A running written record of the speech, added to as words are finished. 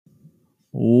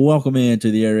Welcome into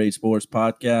the Air Raid Sports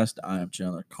Podcast. I am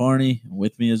Chandler Carney. And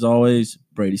with me, as always,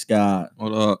 Brady Scott.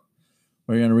 What up?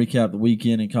 We're going to recap the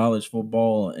weekend in college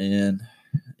football, and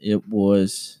it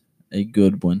was a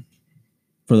good one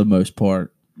for the most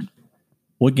part.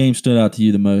 What game stood out to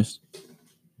you the most?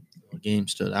 What game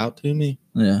stood out to me?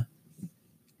 Yeah.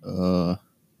 How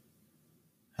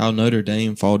Notre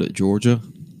Dame fought at Georgia.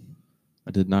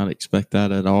 I did not expect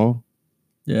that at all.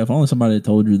 Yeah, if only somebody had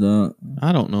told you that.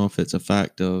 I don't know if it's a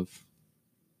fact of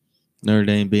Notre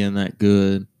Dame being that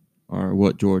good or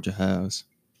what Georgia has.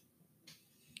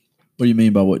 What do you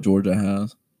mean by what Georgia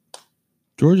has?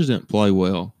 Georgia didn't play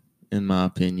well, in my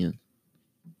opinion.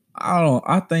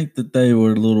 I think that they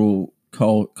were a little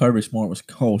Kirby Smart was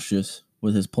cautious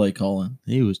with his play calling,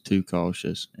 He was too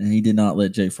cautious. and he did not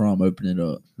let Jay Fromm open it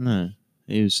up. No,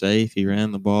 he was safe. He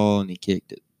ran the ball and he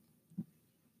kicked it.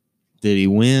 Did he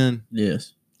win?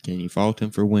 Yes. Can you fault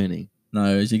him for winning?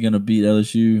 No, is he going to beat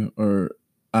LSU or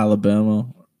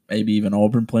Alabama, maybe even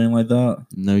Auburn playing like that?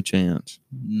 No chance.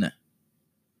 No.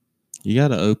 You got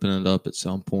to open it up at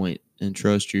some point and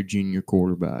trust your junior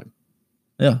quarterback.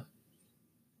 Yeah.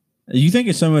 You think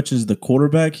it's so much as the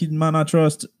quarterback he might not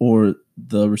trust or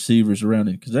the receivers around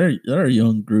him? Because they're a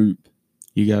young group.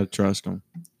 You got to trust them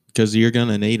because you're going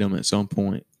to need them at some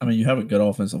point. I mean, you have a good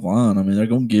offensive line. I mean, they're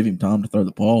going to give him time to throw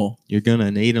the ball. You're going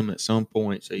to need them at some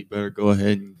point, so you better go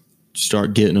ahead and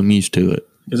start getting them used to it.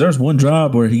 Because there's one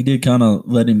drive where he did kind of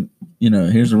let him,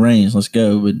 here's the reins, let's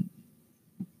go. But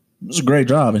it was a great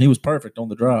drive, and he was perfect on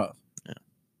the drive. Yeah.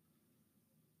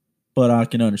 But I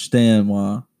can understand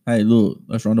why, hey, look,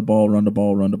 let's run the ball, run the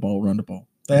ball, run the ball, run the ball.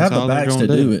 They That's have the all they're backs to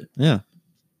gonna do it. Yeah,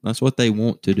 that's what they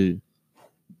want to do.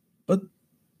 But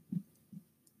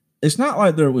it's not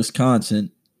like they're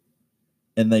Wisconsin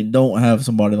and they don't have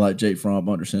somebody like Jake Fromm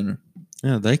under center.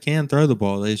 Yeah, they can throw the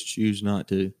ball. They just choose not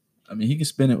to. I mean, he can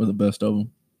spin it with the best of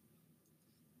them.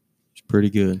 It's pretty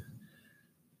good.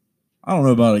 I don't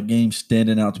know about a game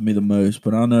standing out to me the most,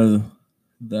 but I know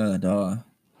that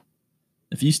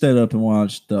if you stayed up and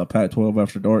watched the Pac-12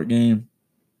 After Dark game,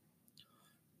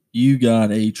 you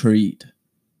got a treat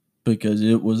because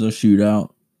it was a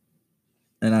shootout,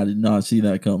 and I did not see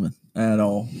that coming at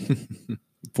all.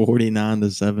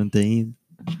 49-17,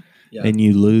 Yeah. and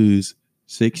you lose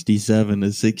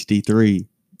 67-63.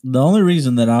 The only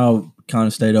reason that I kind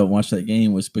of stayed up and watched that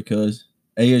game was because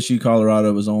ASU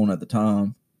Colorado was on at the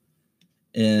time,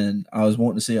 and I was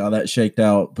wanting to see how that shaked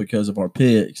out because of our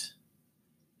picks.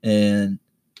 And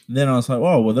then I was like,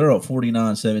 oh, well, they're up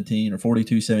 49-17 or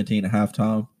 42-17 at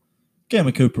halftime.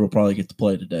 Cameron Cooper will probably get to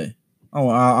play today. Oh,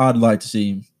 I'd like to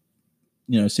see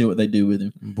him, see what they do with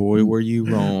him. Boy, were you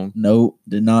wrong. Nope,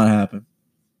 did not happen.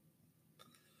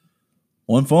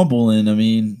 One fumble, and I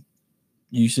mean,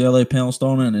 UCLA pounced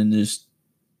on it and just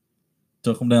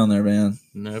took them down there, man.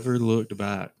 Never looked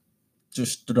back.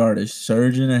 Just started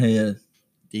surging ahead.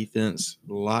 Defense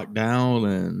locked down,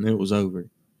 and it was over.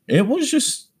 It was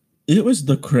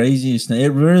the craziest thing. It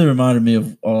really reminded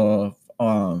me of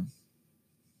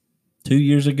 2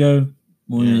 years ago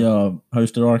when we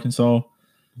hosted Arkansas.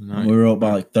 We were up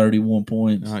by like 31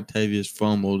 points. Octavius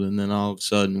fumbled, and then all of a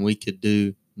sudden we could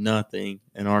do nothing,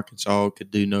 and Arkansas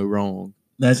could do no wrong.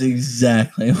 That's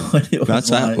exactly what it was.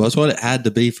 That's what it had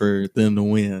to be for them to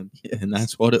win, and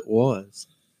that's what it was.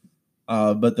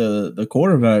 But the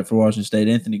quarterback for Washington State,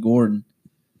 Anthony Gordon,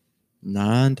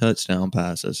 9 touchdown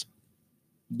passes.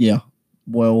 Yeah,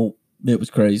 well, it was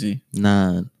crazy.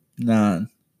 9. 5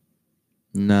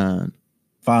 in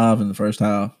the first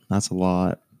half. That's a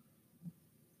lot.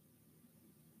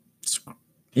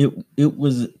 It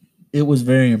was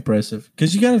very impressive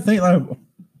because you got to think like,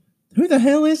 who the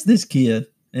hell is this kid?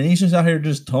 And he's just out here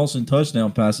just tossing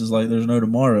touchdown passes like there's no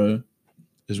tomorrow.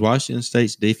 Is Washington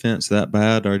State's defense that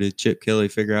bad, or did Chip Kelly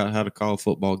figure out how to call a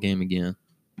football game again?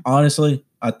 Honestly,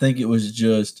 I think it was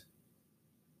just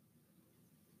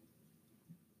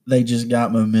they just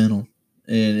got momentum,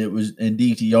 and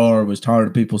DTR was tired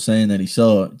of people saying that he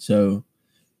sucked. So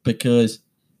because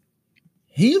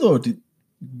he looked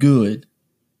good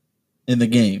in the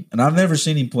game, and I've never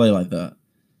seen him play like that.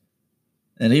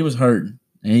 And he was hurting,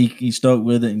 and he stuck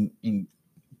with it and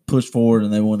pushed forward,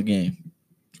 and they won the game.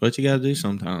 That's what you got to do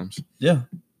sometimes. Yeah.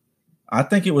 I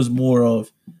think it was more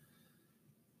of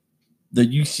the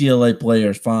UCLA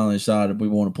players finally decided we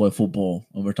want to play football,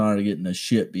 and we're tired of getting the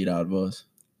shit beat out of us.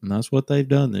 And that's what they've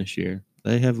done this year.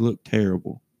 They have looked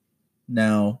terrible.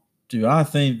 Now, do I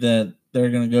think that they're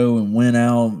going to go and win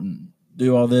out and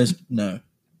do all this? No.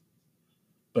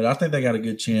 But I think they got a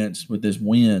good chance with this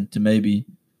win to maybe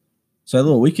say,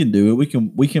 look, we can do it.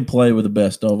 We can play with the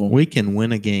best of them. We can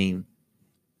win a game.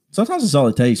 Sometimes it's all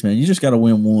it takes, man. You just got to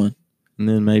win one. And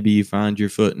then maybe you find your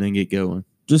foot and then get going.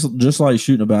 Just like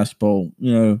shooting a basketball,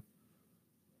 you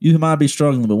might be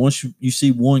struggling, but once you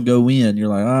see one go in, you're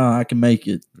like, I can make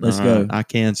it. Let's go. I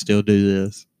can still do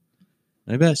this.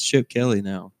 Maybe that's Chip Kelly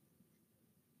now.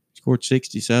 Scored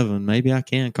 67. Maybe I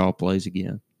can call plays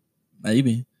again.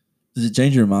 Maybe. Does it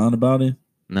change your mind about him?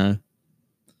 No.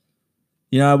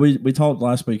 We talked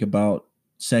last week about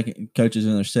coaches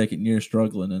in their second year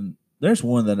struggling, and there's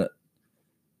one that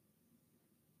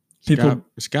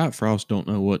Scott Frost don't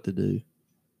know what to do.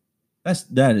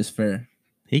 That is fair.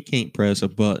 He can't press a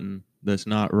button that's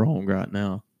not wrong right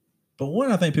now. But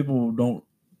one I think people don't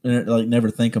never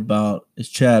think about is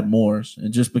Chad Morris,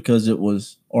 and just because it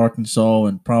was Arkansas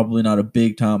and probably not a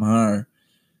big time hire,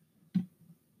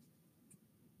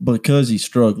 because he's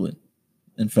struggling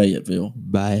in Fayetteville.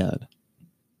 Bad.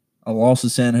 A loss to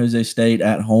San Jose State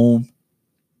at home.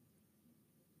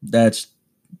 That's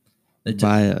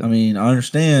bad. I mean, I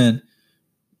understand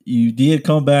you did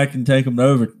come back and take them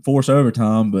to force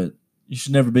overtime, but you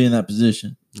should never be in that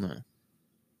position. No.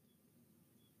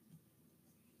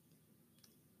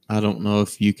 I don't know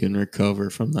if you can recover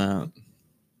from that.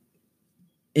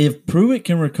 If Pruitt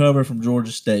can recover from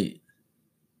Georgia State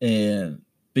and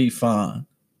be fine,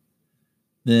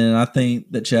 then I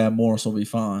think that Chad Morris will be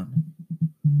fine.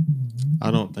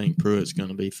 I don't think Pruitt's going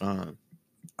to be fine.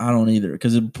 I don't either,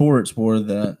 because the reports were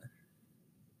that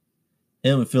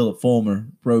him and Philip Fulmer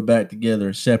rode back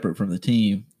together separate from the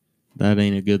team. That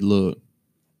ain't a good look.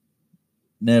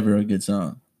 Never a good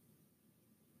sign.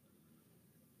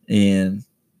 And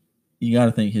you got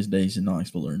to think his days in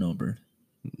Knoxville are numbered.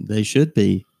 They should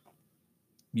be.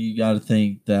 You got to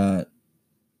think that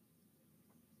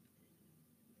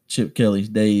Chip Kelly's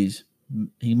days,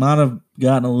 he might have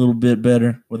gotten a little bit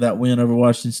better with that win over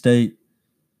Washington State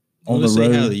on We'll the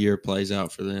road. See how the year plays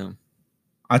out for them.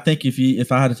 I think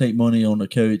if I had to take money on the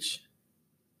coach,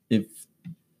 if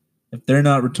they're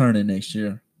not returning next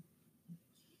year,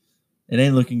 it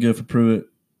ain't looking good for Pruitt.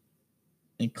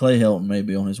 And Clay Helton may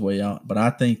be on his way out. But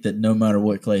I think that no matter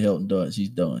what Clay Helton does, he's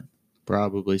done.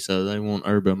 Probably so. They want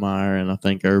Urban Meyer, and I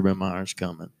think Urban Meyer's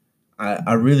coming.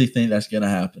 I really think that's going to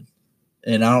happen.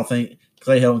 And I don't think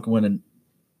Clay Helton can win and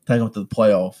take them to the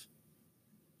playoff.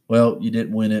 Well, you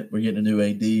didn't win it. We're getting a new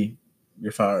AD.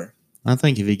 You're fired. I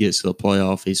think if he gets to the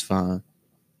playoff, he's fine.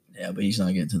 Yeah, but he's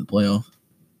not getting to the playoff.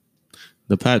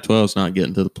 The Pac-12's not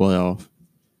getting to the playoff.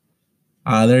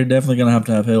 They're definitely going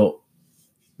to have help.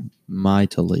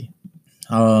 Mightily.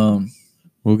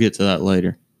 We'll get to that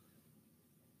later.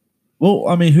 Well,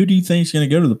 I mean, who do you think is going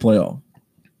to go to the playoff?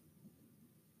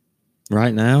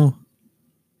 Right now?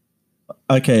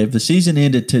 Okay, if the season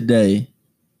ended today,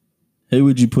 who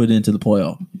would you put into the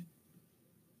playoff?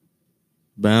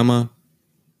 Bama,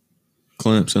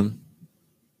 Clemson,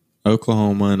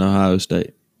 Oklahoma, and Ohio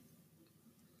State.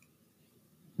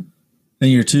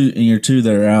 And your two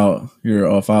that are out,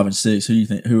 you're 5 and 6. Who do you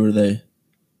think? Who are they?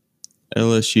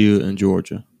 LSU and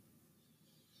Georgia.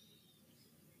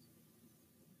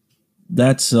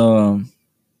 That's no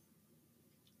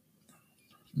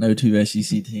two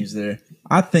SEC teams there.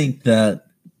 I think that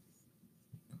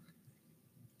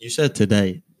you said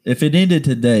today. If it ended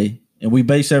today, and we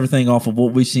base everything off of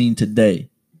what we've seen today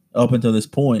up until this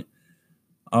point,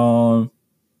 it's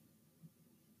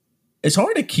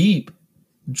hard to keep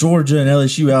Georgia and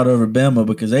LSU out over Bama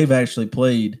because they've actually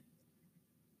played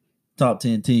top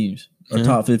 10 teams or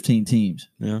top 15 teams.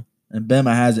 Yeah. And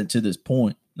Bama hasn't to this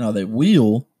point. Now they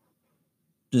will,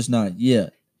 just not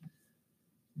yet.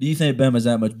 Do you think Bama's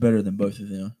that much better than both of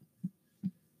them?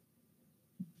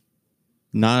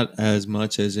 Not as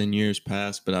much as in years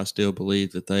past, but I still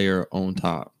believe that they are on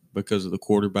top because of the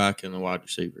quarterback and the wide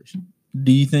receivers.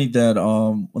 Do you think that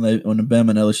when the Bama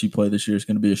and LSU play this year, it's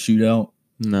going to be a shootout?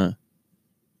 No.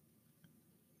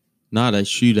 Not a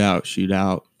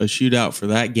shootout. A shootout for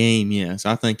that game, yes.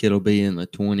 I think it'll be in the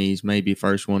 20s, maybe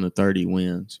first one to 30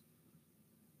 wins.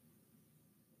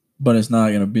 But it's not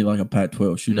going to be like a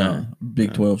Pac-12 shootout, No.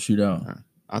 Big 12 shootout. No.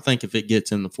 I think if it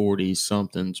gets in the 40s,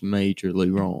 something's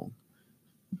majorly wrong.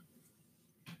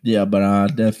 Yeah, but I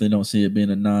definitely don't see it being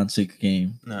a 9-6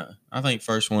 game. No. I think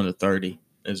first one to 30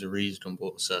 is a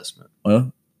reasonable assessment.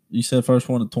 Well, you said first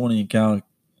one to 20 and Cal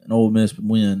and Ole Miss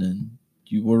win, and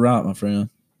you were right, my friend.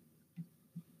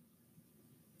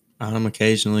 I'm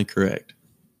occasionally correct.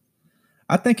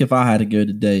 I think if I had to go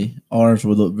today, ours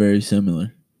would look very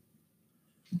similar.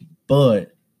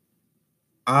 But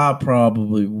I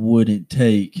probably wouldn't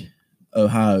take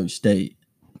Ohio State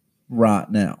right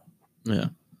now. Yeah.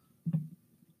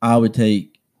 I would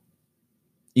take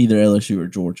either LSU or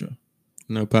Georgia.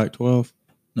 No Pac-12?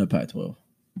 No Pac-12.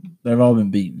 They've all been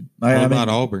beaten. What about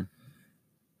Auburn?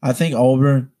 I think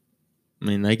Auburn. I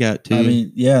mean, they got two. I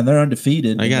mean, yeah, they're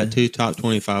undefeated. They got two top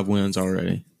 25 wins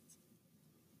already.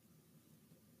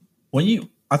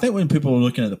 I think when people are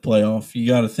looking at the playoff, you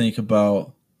got to think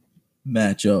about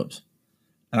matchups,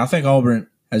 and I think Auburn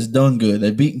has done good.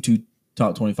 They've beaten two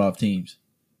top 25 teams,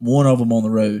 one of them on the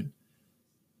road.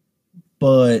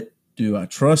 But do I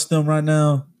trust them right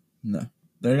now? No.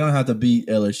 They're going to have to beat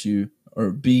LSU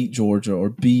or beat Georgia or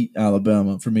beat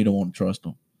Alabama for me to want to trust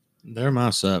them. They're my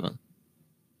 7.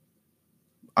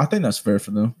 I think that's fair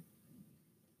for them.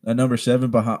 At number 7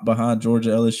 behind Georgia,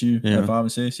 LSU at 5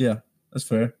 and 6, yeah, that's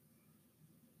fair.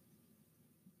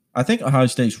 I think Ohio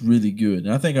State's really good,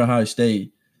 and I think Ohio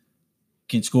State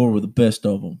can score with the best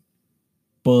of them.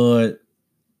 But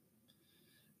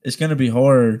it's going to be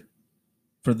hard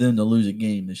for them to lose a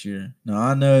game this year. Now,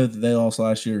 I know that they lost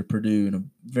last year to Purdue in a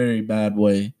very bad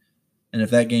way, and if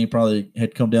that game probably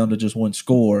had come down to just one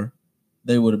score,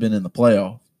 they would have been in the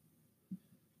playoff.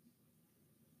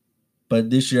 But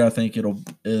this year, I think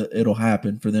it'll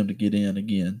happen for them to get in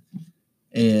again.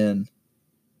 And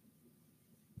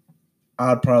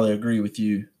I'd probably agree with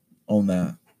you on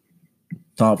that.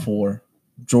 Top 4.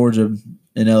 Georgia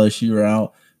and LSU are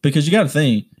out. Because you got to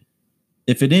think,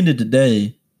 if it ended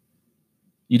today,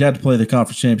 you'd have to play the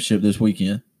conference championship this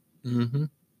weekend. Mm-hmm.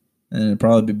 And it'd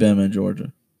probably be Bama and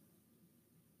Georgia.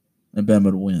 And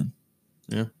Bama to win.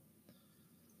 Yeah.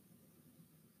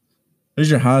 Who's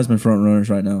your Heisman front runners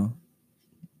right now?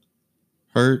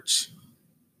 Hurts.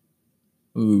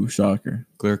 Ooh, shocker.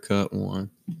 Clear cut 1.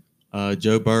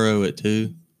 Joe Burrow at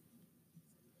 2.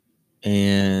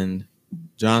 And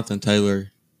Jonathan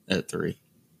Taylor at 3.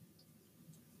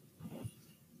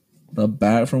 The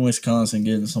back from Wisconsin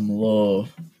getting some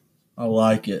love. I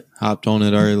like it. Hopped on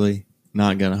it early.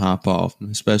 Not going to hop off,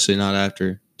 especially not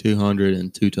after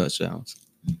 202 touchdowns.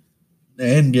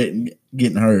 And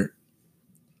getting hurt.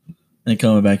 And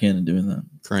coming back in and doing that.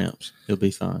 Cramps. He'll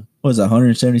be fine. What was that,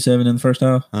 177 in the first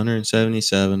half?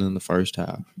 177 in the first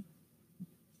half.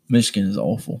 Michigan is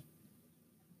awful.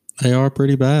 They are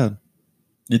pretty bad.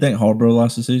 Do you think Harbaugh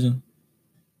lost the season?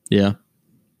 Yeah.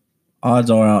 Odds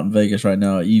are out in Vegas right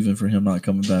now, even for him not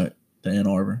coming back to Ann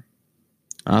Arbor.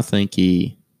 I think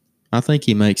he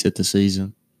makes it the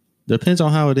season. Depends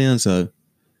on how it ends, though.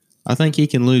 I think he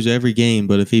can lose every game,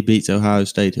 but if he beats Ohio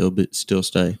State, he'll still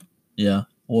stay. Yeah.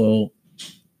 Well,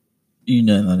 you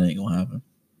know that ain't going to happen.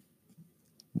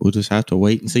 We'll just have to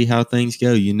wait and see how things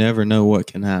go. You never know what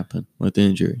can happen with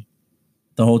injury.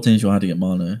 The whole team's going to have to get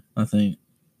mono, I think.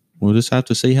 We'll just have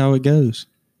to see how it goes.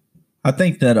 I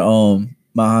think that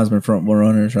my Heisman front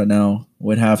runners right now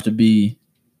would have to be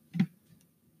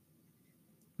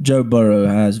Joe Burrow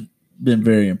has been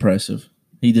very impressive.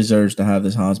 He deserves to have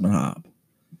this Heisman hype.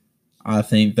 I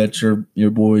think that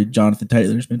your boy Jonathan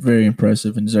Taylor's been very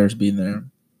impressive and deserves to be in there.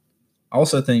 I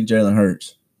also think Jalen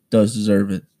Hurts does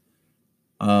deserve it.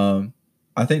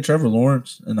 I think Trevor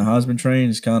Lawrence and the Heisman train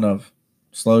is kind of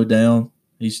slowed down.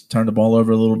 He's turned the ball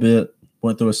over a little bit,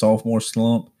 went through a sophomore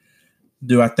slump.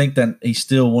 Do I think that he's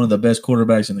still one of the best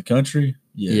quarterbacks in the country?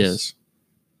 Yes.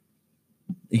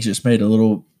 He's just made a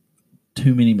little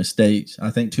too many mistakes. I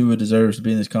think Tua deserves to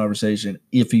be in this conversation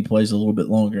if he plays a little bit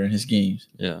longer in his games.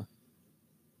 Yeah.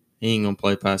 He ain't going to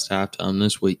play past halftime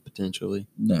this week, potentially.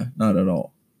 No, not at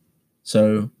all.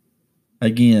 So,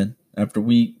 again, after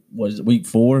week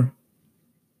 4,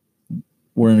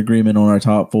 we're in agreement on our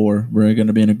top 4. We're going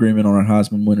to be in agreement on our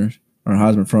Heisman winners, our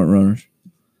Heisman front runners.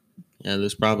 Yeah,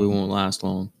 this probably won't last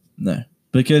long. No,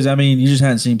 because, I mean, you just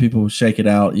hadn't seen people shake it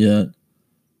out yet.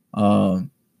 You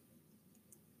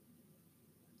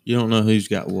don't know who's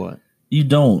got what. You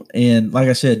don't. And like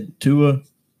I said, Tua,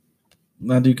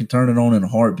 that dude can turn it on in a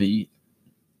heartbeat.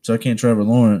 So can Trevor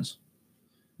Lawrence.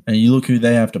 And you look who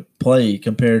they have to play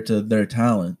compared to their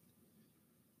talent.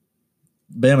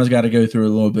 Bama's got to go through a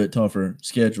little bit tougher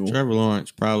schedule. Trevor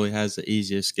Lawrence probably has the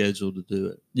easiest schedule to do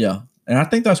it. Yeah. And I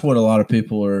think that's what a lot of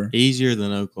people are. Easier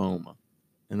than Oklahoma.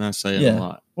 And that's saying a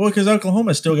lot. Well, because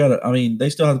Oklahoma still got to, I mean, they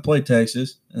still have to play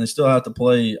Texas and they still have to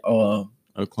play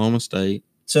Oklahoma State.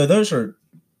 So those are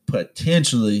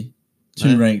potentially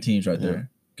 2 ranked teams right there.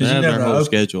 They have their whole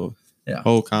schedule. Yeah.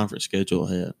 Whole conference schedule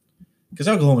ahead. Because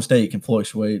Oklahoma State can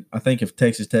fluctuate. I think if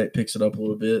Texas Tech picks it up a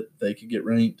little bit, they could get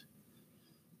ranked.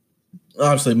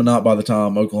 Obviously, but not by the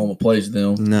time Oklahoma plays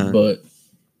them. No. But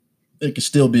it could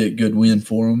still be a good win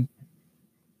for them.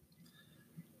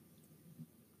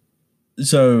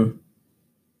 So,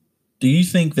 do you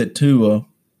think that Tua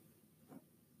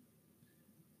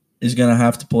is going to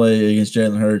have to play against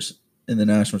Jalen Hurts in the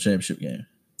national championship game?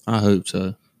 I hope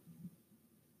so.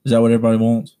 Is that what everybody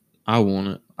wants? I want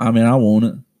it. I mean, I want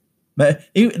it. But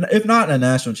even if not in a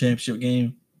national championship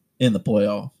game, in the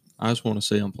playoff. I just want to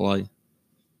see him play.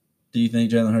 Do you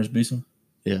think Jalen Hurts beats him?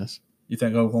 Yes. You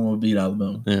think Oklahoma will beat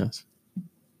Alabama? Yes.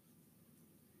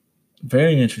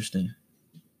 Very interesting.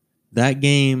 That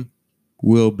game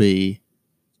will be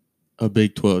a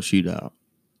Big 12 shootout.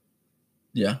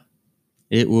 Yeah.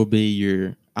 It will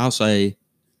be I'll say,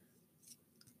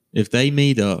 if they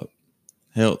meet up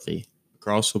healthy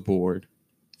across the board,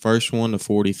 first one to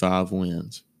 45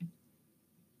 wins.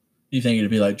 You think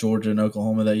it'd be like Georgia and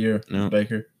Oklahoma that year? No.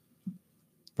 Baker?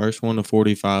 First one to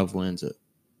 45 wins it.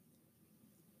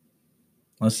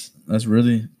 That's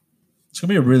really – it's going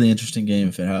to be a really interesting game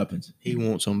if it happens. He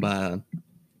wants them bad.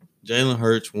 Jalen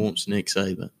Hurts wants Nick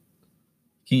Saban.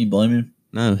 Can you blame him?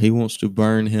 No, he wants to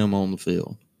burn him on the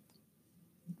field.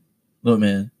 Look,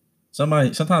 man,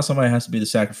 sometimes somebody has to be the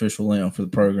sacrificial lamb for the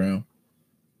program.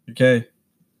 Okay?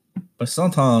 But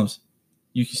sometimes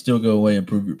you can still go away and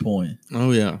prove your point.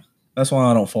 Oh, yeah. That's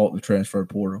why I don't fault the transfer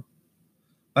portal.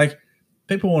 Like,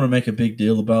 people want to make a big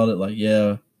deal about it. Like,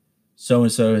 yeah,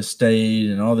 so-and-so has stayed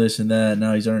and all this and that. And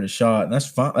now he's earned a shot. And that's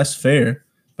fine. That's fair.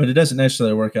 But it doesn't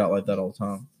necessarily work out like that all the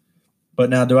time. But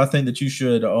now, do I think that you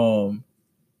should, from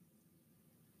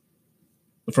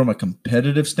a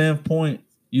competitive standpoint,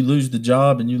 you lose the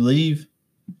job and you leave?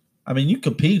 I mean, you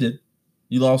competed.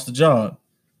 You lost the job.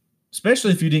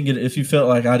 Especially if you felt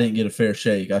like I didn't get a fair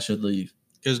shake, I should leave.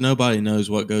 Because nobody knows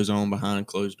what goes on behind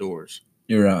closed doors.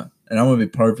 You're right. And I'm going to be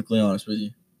perfectly honest with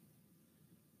you.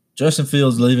 Justin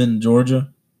Fields leaving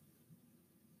Georgia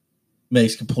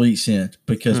makes complete sense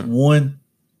because, one,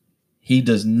 he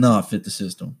does not fit the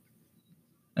system.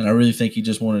 And I really think he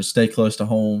just wanted to stay close to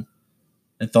home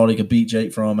and thought he could beat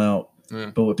Jake Fromm out.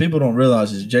 Yeah. But what people don't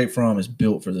realize is Jake Fromm is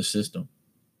built for the system.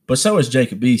 But so is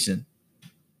Jacob Eason.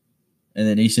 And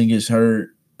then Eason gets hurt,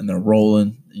 and they're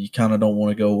rolling. You kind of don't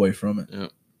want to go away from it. Yeah.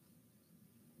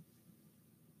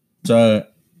 So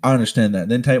I understand that.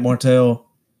 Then Tate Martell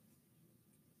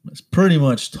was pretty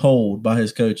much told by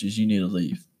his coaches, you need to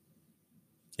leave.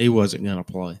 He wasn't going to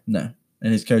play. No.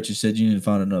 And his coaches said, you need to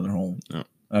find another home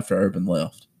after Urban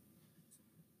left.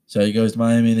 So he goes to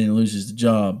Miami and then he loses the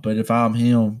job. But if I'm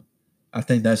him, I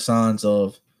think that's signs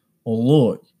of, well,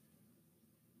 look,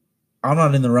 I'm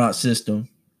not in the right system.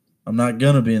 I'm not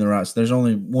going to be in the right. There's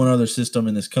only one other system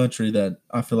in this country that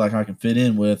I feel like I can fit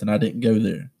in with, and I didn't go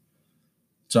there.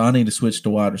 So I need to switch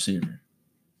to wide receiver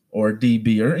or a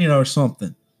DB or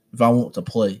something if I want to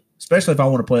play, especially if I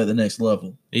want to play at the next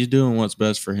level. He's doing what's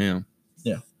best for him.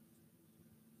 Yeah.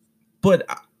 But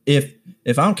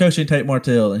if I'm coaching Tate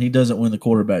Martell and he doesn't win the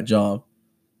quarterback job,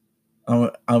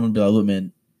 I'm going to be like, look,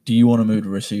 man, do you want to move to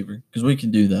receiver? Because we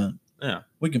can do that. Yeah.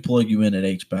 We can plug you in at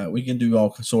H-back. We can do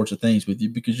all sorts of things with you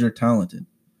because you're talented.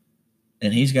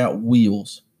 And he's got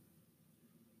wheels.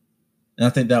 And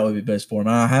I think that would be best for him.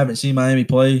 I haven't seen Miami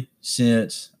play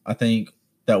since, I think,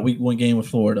 that week 1 game with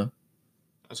Florida.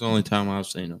 That's the only time I've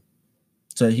seen him.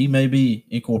 So he may be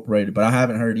incorporated, but I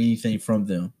haven't heard anything from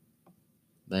them.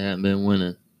 They haven't been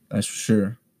winning. That's for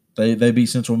sure. They beat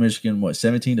Central Michigan,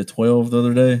 17-12 the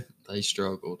other day? They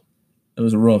struggled. It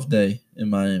was a rough day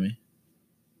in Miami.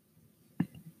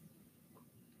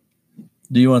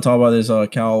 Do you want to talk about this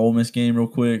Cal Ole Miss game real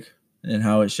quick and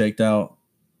how it shaked out?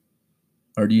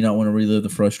 Or do you not want to relive the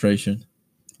frustration?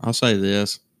 I'll say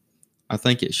this. I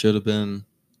think it should have been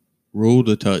ruled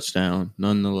a touchdown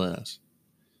nonetheless.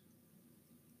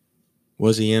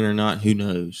 Was he in or not? Who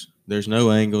knows? There's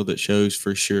no angle that shows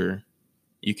for sure.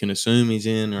 You can assume he's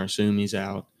in or assume he's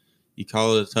out. You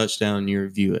call it a touchdown and you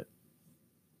review it.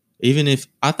 Even if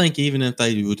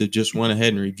they would have just went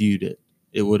ahead and reviewed it,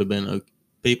 it would have been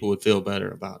people would feel better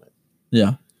about it.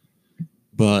 Yeah.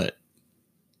 But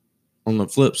on the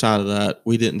flip side of that,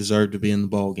 we didn't deserve to be in the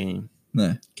ball game.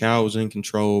 No. Cal was in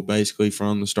control basically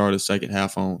from the start of the second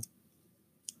half on.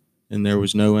 And there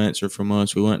was no answer from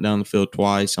us. We went down the field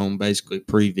twice on basically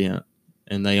prevent,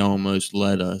 and they almost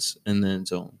led us in the end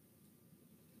zone.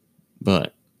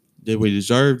 But did we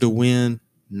deserve to win?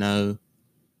 No.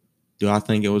 Do I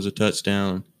think it was a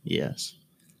touchdown? Yes.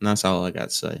 And that's all I got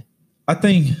to say. I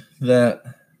think that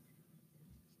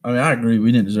 – I agree.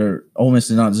 We didn't deserve – Ole Miss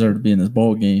did not deserve to be in this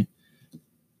ball game.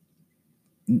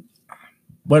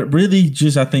 What really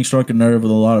just, I think, struck a nerve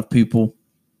with a lot of people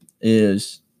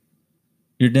is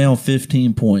you're down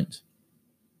 15 points.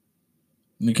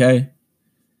 Okay?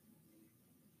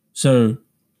 So,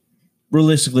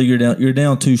 realistically, you're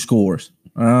down 2 scores.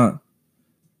 All right?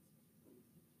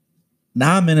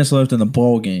 9 minutes left in the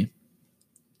ball game.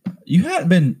 You hadn't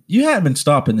been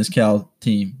stopping this Cal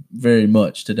team very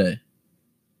much today.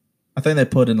 I think they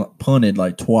punted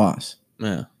like twice.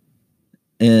 Yeah.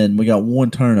 And we got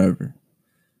 1 turnover.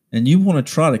 And you want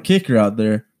to try the kicker out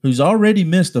there, who's already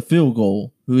missed a field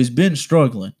goal, who has been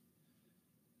struggling,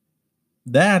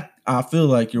 that I feel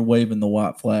like you're waving the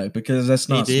white flag because that's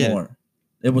not smart.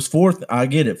 It was fourth. I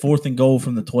get it. 4th and goal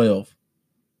from the 12.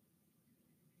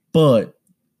 But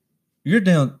you're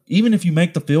down. Even if you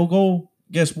make the field goal,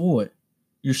 guess what?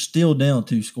 You're still down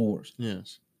 2 scores.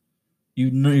 Yes.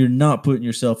 You know you're not putting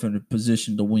yourself in a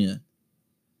position to win.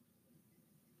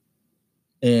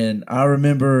 And I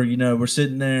remember, we're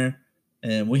sitting there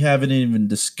and we haven't even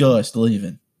discussed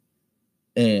leaving.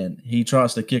 And he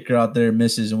tries to kick her out there,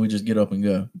 misses, and we just get up and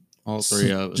go. All 3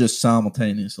 of us. Just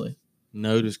simultaneously.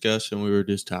 No discussion. We were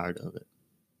just tired of it.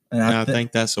 And I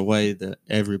think that's the way that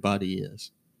everybody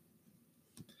is.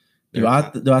 Do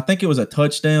I think it was a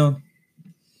touchdown?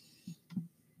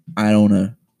 I don't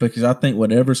know. Because I think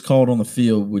whatever's called on the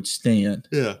field would stand.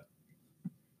 Yeah.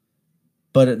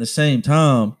 But at the same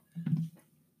time,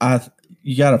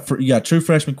 you got a true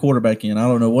freshman quarterback in. I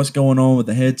don't know what's going on with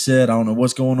the headset. I don't know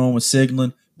what's going on with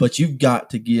signaling. But you've got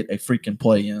to get a freaking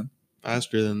play in.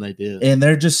 Faster than they did. And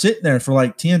they're just sitting there for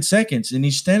like 10 seconds, and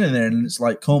he's standing there, and it's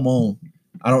like, come on.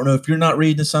 I don't know if you're not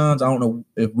reading the signs. I don't know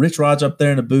if Rich Rod's up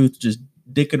there in the booth just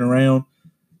dicking around.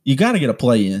 You got to get a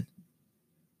play in.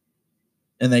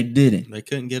 And they didn't. They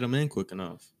couldn't get him in quick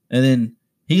enough. And then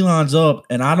he lines up,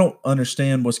 and I don't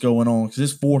understand what's going on because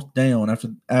it's 4th down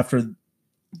after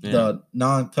the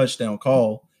non-touchdown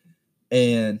call.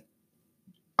 And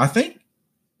I think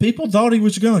people thought he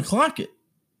was going to clock it.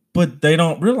 But they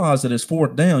don't realize that it's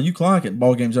 4th down. You clock it,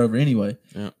 ball game's over anyway.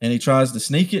 Yeah. And he tries to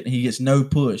sneak it, and he gets no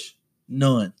push.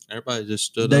 None. Everybody just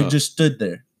stood up. They just stood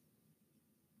there.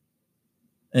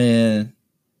 And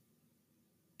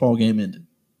ball game ended.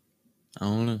 I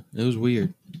don't know. It was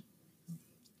weird.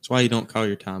 That's why you don't call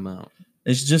your timeout.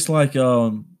 It's just like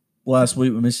last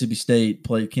week when Mississippi State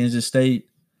played Kansas State.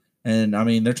 And, I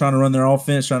mean, they're trying to run their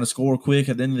offense, trying to score quick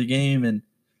at the end of the game, and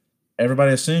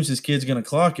everybody assumes his kid's going to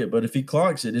clock it, but if he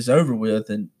clocks it, it's over with,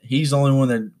 and he's the only one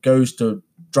that goes to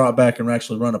drop back and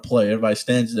actually run a play. Everybody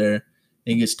stands there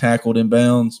and gets tackled in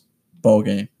bounds, ball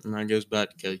game. And that goes back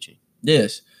to coaching.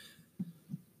 Yes.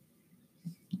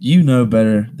 You know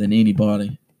better than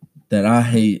anybody that I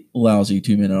hate lousy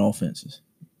 2-minute offenses,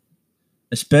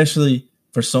 especially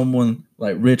for someone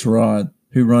like Rich Rod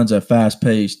who runs a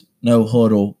fast-paced, no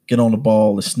huddle, get on the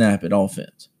ball, and snap it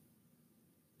offense.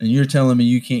 And you're telling me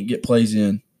you can't get plays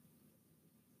in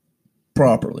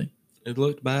properly. It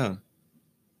looked bad.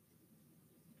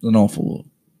 An awful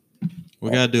look.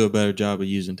 We got to do a better job of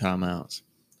using timeouts.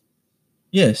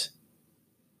 Yes.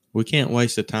 We can't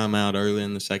waste a timeout early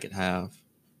in the second half.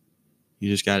 You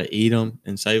just got to eat them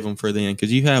and save them for the end.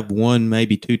 Because you have 1,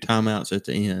 maybe 2 timeouts at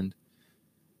the end.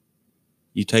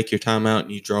 You take your timeout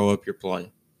and you draw up your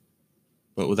play.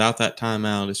 But without that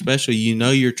timeout, especially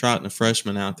you're trotting a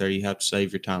freshman out there, you have to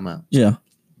save your timeout. Yeah.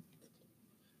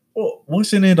 Well,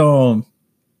 wasn't it don't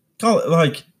call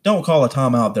a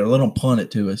timeout there. Let them punt it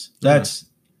to us. That's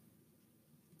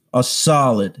a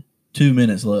solid 2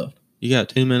 minutes left. You got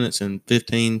 2 minutes and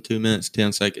 2 minutes,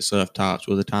 10 seconds left tops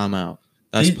with a timeout.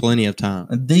 That's plenty of time.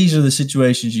 And these are the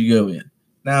situations you go in.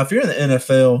 Now, if you're in the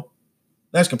NFL,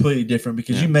 that's completely different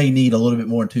because you may need a little bit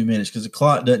more than 2 minutes because the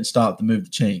clock doesn't stop to move the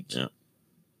chains. Yeah.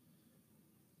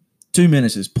 2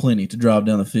 minutes is plenty to drive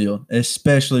down the field,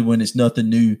 especially when it's nothing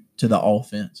new to the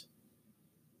offense.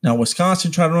 Now,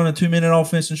 Wisconsin tried to run a 2-minute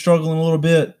offense and struggling a little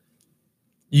bit.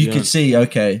 You could see,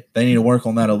 okay, they need to work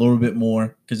on that a little bit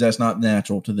more because that's not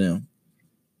natural to them.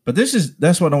 But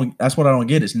that's what I don't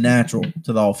get. It's natural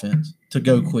to the offense to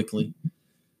go quickly.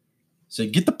 So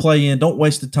get the play in, don't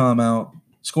waste the timeout,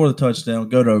 score the touchdown,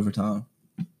 go to overtime.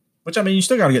 Which, I mean, you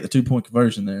still got to get the 2-point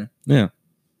conversion there. Yeah.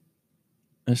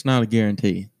 That's not a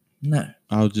guarantee. No.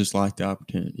 I would just like the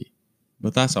opportunity.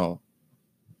 But that's all.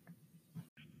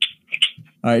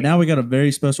 All right, now we got a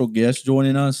very special guest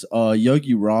joining us.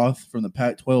 Yogi Roth from the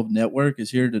Pac-12 Network is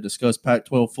here to discuss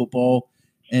Pac-12 football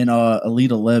and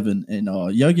Elite 11.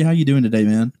 And Yogi, how you doing today,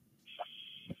 man?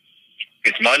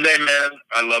 It's Monday, man.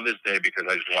 I love this day because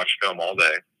I just watch film all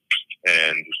day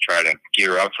and just try to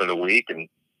gear up for the week and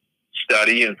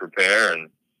study and prepare and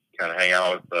kind of hang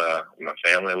out with my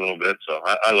family a little bit. So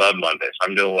I love Mondays.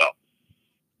 I'm doing well.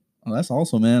 Oh, that's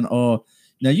awesome, man.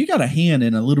 Now you got a hand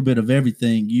in a little bit of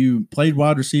everything. You played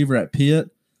wide receiver at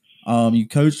Pitt. You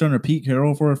coached under Pete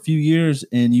Carroll for a few years,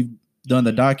 and you've done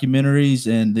the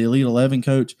documentaries and the Elite 11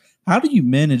 coach. How do you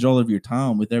manage all of your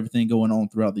time with everything going on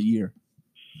throughout the year?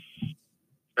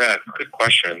 Yeah, good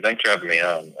question. Thanks for having me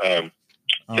on.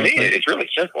 To me, it's really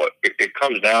simple. It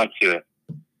comes down to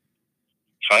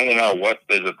finding out what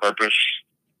is the purpose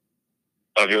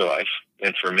of your life.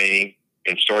 And for me,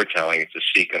 in storytelling, it's to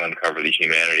seek and uncover the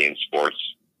humanity in sports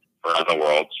around the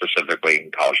world, specifically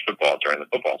in college football during the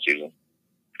football season,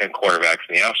 and quarterbacks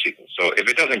in the off season. So if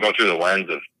it doesn't go through the lens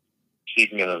of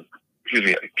seeking and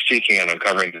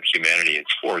uncovering the humanity in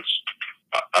sports,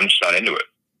 I'm just not into it.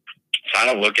 So I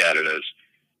don't look at it as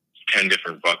 10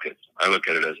 different buckets. I look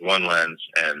at it as one lens,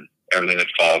 and everything that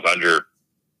falls under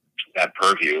that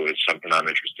purview is something I'm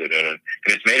interested in. And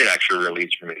it's made it actually real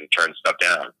easy for me to turn stuff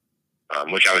down,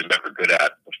 which I was never good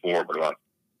at before. But about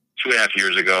 2.5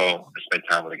 years ago, I spent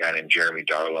time with a guy named Jeremy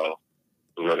Darlow,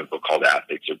 who wrote a book called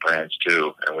Athletes Are Brands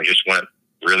Too. And we just went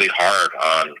really hard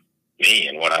on me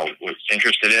and what I was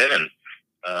interested in. And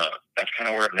that's kind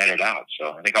of where it netted out.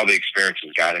 So I think all the experience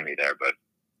is guiding me there. But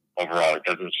overall, it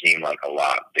doesn't seem like a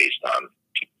lot based on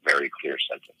very clear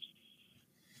sentence.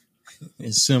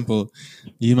 It's simple.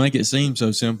 You make it seem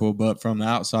so simple, but from the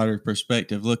outsider's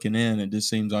perspective looking in, it just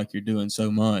seems like you're doing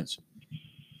so much.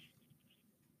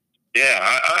 Yeah,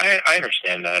 I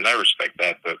understand that, and I respect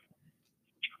that. But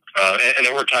and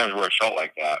there were times where it felt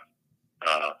like that.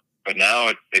 But now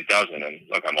it doesn't. And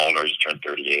look, I'm older. I just turned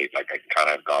 38. Like, I kind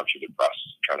of have gone through the process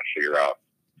of trying to figure out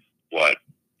what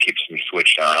keeps me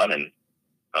switched on. And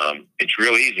it's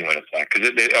real easy when it's that, because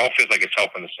it all feels like it's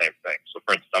helping the same thing. So,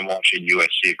 for instance, I'm watching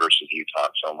USC versus Utah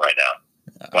film right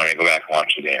now. I want to go back and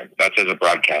watch the game. That's as a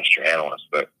broadcaster analyst.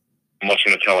 But I'm also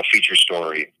going to tell a feature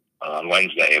story on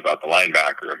Wednesday about the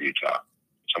linebacker of Utah.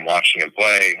 So I'm watching him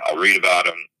play. I'll read about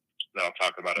him. Then I'll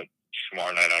talk about it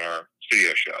tomorrow night on our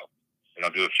studio show. And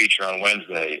I'll do a feature on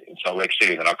Wednesday in Salt Lake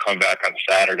City. Then I'll come back on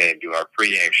Saturday and do our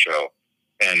pregame show.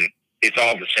 And it's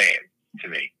all the same to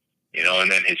me, you know. And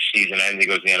then his season ends, he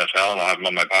goes to the NFL, and I'll have him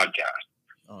on my podcast.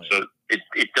 Oh, yeah. So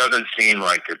it doesn't seem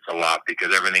like it's a lot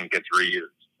because everything gets reused.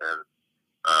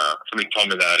 And somebody told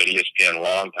me that at ESPN a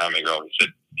long time ago. He said,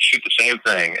 shoot the same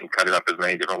thing and cut it up as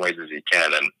many different ways as you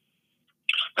can. And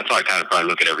that's how I kind of probably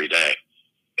look at every day,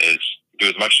 is do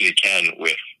as much as you can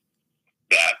with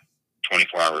that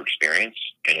 24-hour experience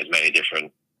in as many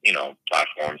different, you know,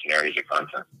 platforms and areas of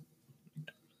content.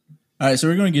 All right, so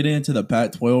we're going to get into the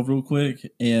Pac-12 real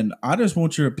quick, and I just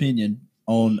want your opinion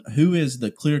on who is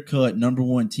the clear-cut number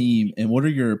one team, and what are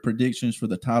your predictions for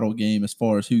the title game as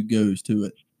far as who goes to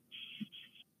it?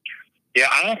 Yeah,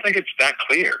 I don't think it's that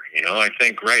clear. You know, I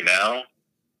think right now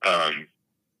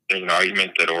there's an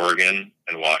argument that Oregon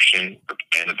and Washington are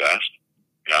playing the best.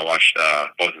 And I watched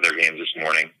both of their games this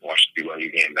morning, watched the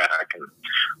BYU game back, and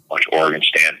watched Oregon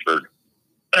Stanford.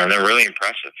 And they're really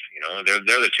impressive. You know,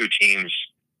 they're the two teams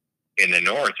in the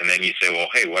North. And then you say, well,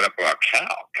 hey, what about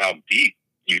Cal? Cal beat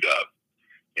UW,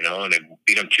 you know, and they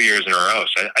beat them 2 years in a row.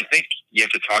 So I think you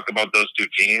have to talk about those two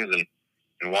teams. And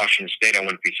in Washington State, I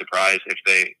wouldn't be surprised if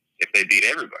they beat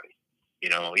everybody, you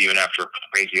know, even after a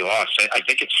crazy loss. I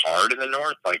think it's hard in the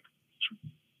North. Like,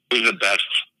 who's the best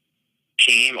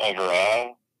team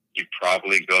overall? You'd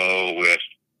probably go with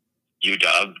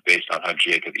UW based on how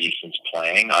Jacob Eason's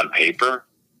playing on paper.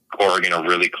 Oregon a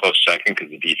really close second because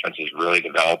the defense is really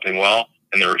developing well,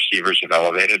 and the receivers have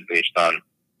elevated based on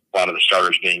a lot of the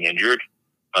starters being injured.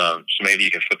 So maybe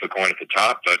you can flip a coin at the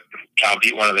top, but Cal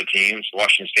beat one of the teams.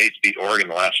 Washington State's beat Oregon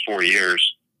the last 4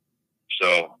 years.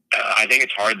 So I think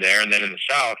it's hard there. And then in the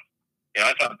South, you know,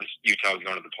 I thought Utah was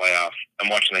going to the playoff. I'm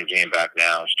watching that game back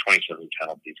now. It's 27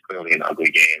 penalties, clearly an ugly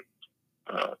game.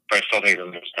 But I still think they're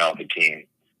the most talented team.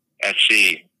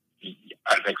 SC,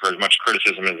 I think for as much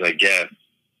criticism as they get,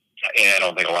 and I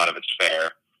don't think a lot of it's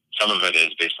fair. Some of it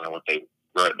is based on what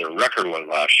their record was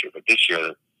last year. But this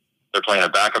year, they're playing a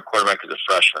backup quarterback as a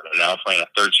freshman, and now playing a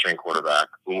third-string quarterback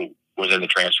who was in the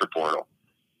transfer portal.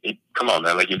 Come on,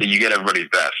 man! Like you get everybody's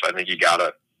best. I think you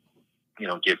gotta, you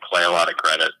know, give Clay a lot of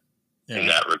credit in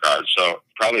that regard. So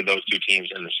probably those two teams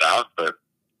in the South. But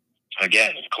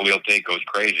again, if Khalil Tate goes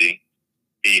crazy,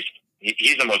 he's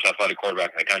the most athletic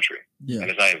quarterback in the country, and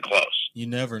it's not even close. You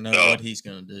never know what he's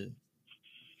going to do.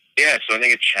 Yeah, so I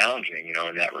think it's challenging, you know,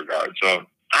 in that regard. So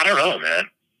I don't know, man.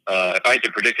 If I had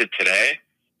to predict it today,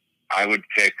 I would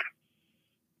pick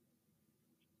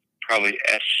probably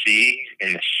SC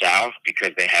in the South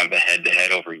because they have the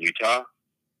head-to-head over Utah.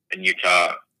 And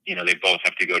Utah, you know, they both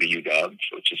have to go to UW.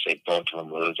 So let's just say both of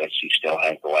them lose. SC still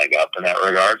has the leg up in that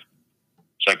regard.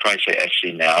 So I'd probably say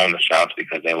SC now in the South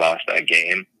because they lost that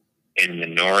game. In the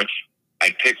North,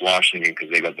 I'd pick Washington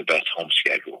because they got the best home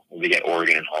schedule. They get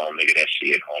Oregon at home, they get SC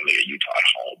at home, they get Utah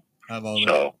at home.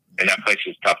 So, and that place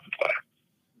is tough to play.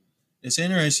 It's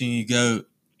interesting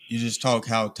you just talk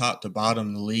how top to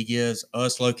bottom the league is.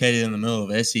 Us located in the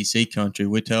middle of SEC country,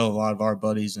 we tell a lot of our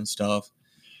buddies and stuff,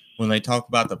 when they talk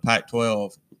about the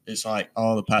Pac-12, it's like,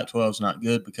 oh, the Pac-12 is not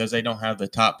good because they don't have the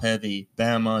top-heavy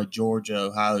Bama, Georgia,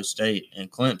 Ohio State,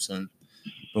 and Clemson.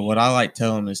 But what I like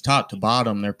telling them is top to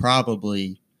bottom, they're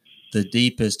probably the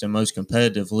deepest and most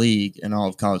competitive league in all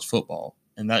of college football.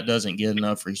 And that doesn't get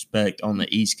enough respect on the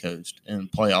East Coast in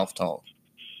playoff talk.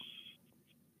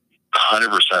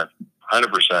 100%.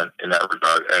 100% in that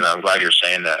regard. And I'm glad you're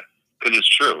saying that because it's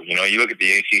true. You know, you look at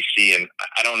the ACC, and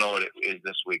I don't know what it is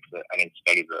this week. I didn't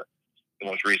study the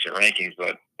most recent rankings,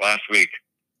 but last week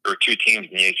there were two teams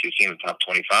in the ACC in the top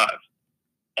 25.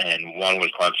 And one was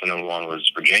Clemson and one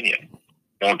was Virginia.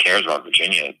 No one cares about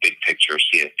Virginia, big picture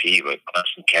CFP, but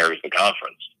Clemson carries the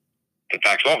conference. In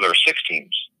Pac-12, there are 6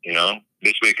 teams, you know.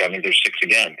 This week, I think there's 6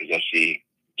 again because SC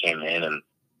came in and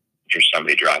just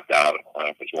somebody dropped out. I don't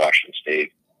know if it's Washington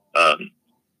State.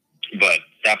 But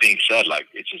that being said, like,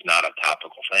 it's just not a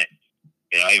topical thing.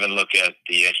 You know, I even look at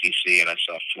the SEC and I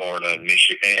saw Florida and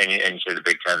Michigan, and you say the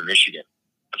Big Ten and Michigan.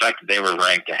 The fact that they were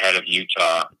ranked ahead of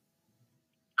Utah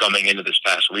coming into this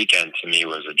past weekend to me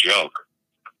was a joke,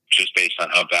 just based on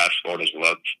how bad Florida's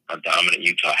looked, how dominant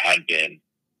Utah had been,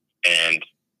 and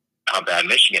how bad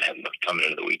Michigan had looked coming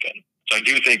into the weekend. So I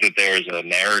do think that there's a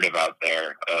narrative out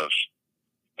there of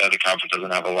that the conference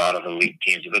doesn't have a lot of elite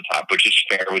teams at the top, which is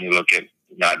fair when you look at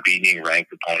not beating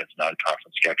ranked opponents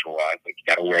non-conference schedule-wise. Like, you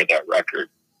got to wear that record.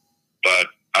 But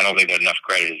I don't think that enough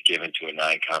credit is given to a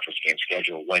 9-conference game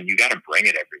schedule when you got to bring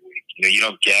it every week. You know, you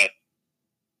don't get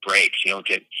breaks. You don't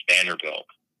get Vanderbilt.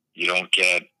 You don't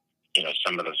get, you know,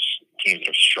 some of those teams that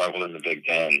have struggled in the Big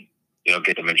Ten. You don't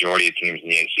get the majority of teams in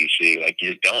the ACC. Like,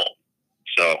 you just don't.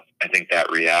 So I think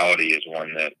that reality is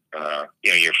one that,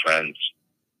 you know, your friends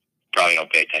probably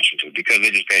don't pay attention to because they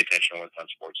just pay attention to what's on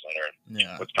SportsCenter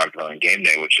and what's talked about on game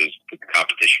day, which is the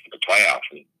competition for the playoff.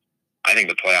 And I think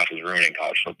the playoff is ruining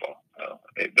college football.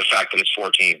 The fact that it's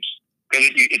 4 teams. Because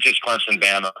it's just Clemson,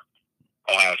 Bama,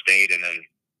 Ohio State, and then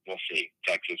we'll see.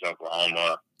 Texas,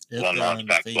 Oklahoma, one lost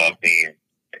Pac-12 team.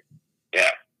 Yeah.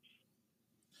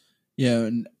 Yeah,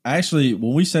 and actually,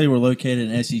 when we say we're located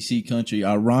in SEC country,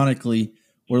 ironically,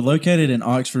 we're located in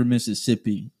Oxford,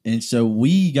 Mississippi, and so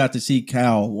we got to see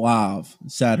Cal live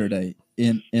Saturday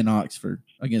in Oxford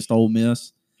against Ole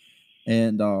Miss,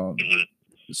 and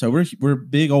so we're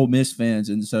big Ole Miss fans,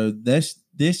 and so this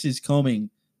is coming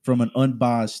from an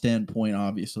unbiased standpoint.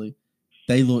 Obviously,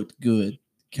 they looked good.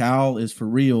 Cal is for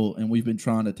real, and we've been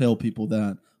trying to tell people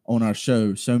that on our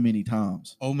show so many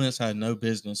times. Ole Miss had no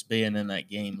business being in that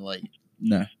game late.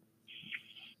 No.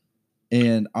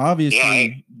 And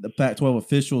obviously, the Pac-12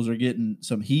 officials are getting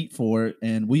some heat for it,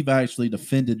 and we've actually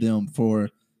defended them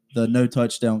for the no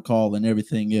touchdown call and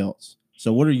everything else.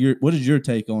 So, what is your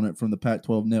take on it from the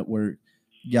Pac-12 network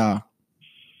guy?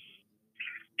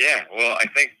 Yeah, well, I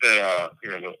think that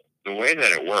you know, the way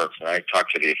that it works, and I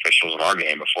talked to the officials of our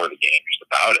game before the game just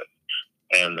about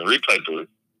it, and the replay booth,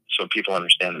 so people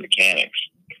understand the mechanics.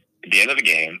 At the end of the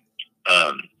game,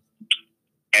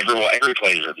 every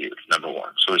play is reviewed, number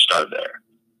one. So we start there.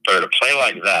 But at a play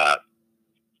like that,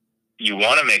 you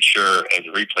want to make sure as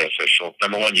a replay official,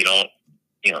 number one, you don't,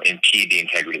 you know, impede the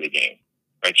integrity of the game,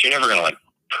 right? So you're never going to, like,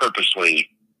 purposely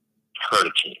hurt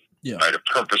a team, right? Or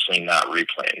purposely not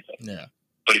replay anything. Yeah.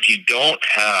 But if you don't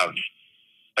have,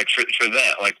 like, for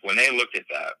that, like, when they looked at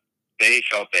that, they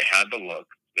felt they had the look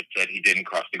that said he didn't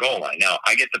cross the goal line. Now,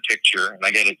 I get the picture, and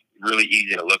I get it's really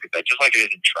easy to look at that, just like it is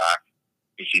in track.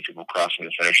 You see people crossing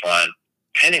the finish line.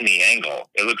 Depending the angle,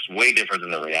 it looks way different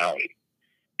than the reality.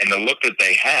 And the look that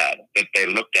they had, that they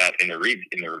looked at in the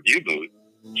review booth,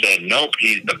 said, nope,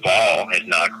 the ball has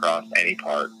not crossed any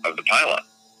part of the pylon.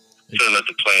 So let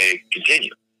the play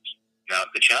continue. Now,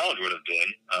 the challenge would have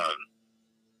been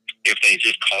if they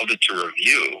just called it to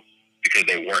review because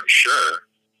they weren't sure,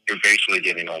 you're basically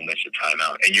giving Ole Miss a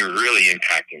timeout, and you're really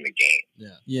impacting the game. Yeah.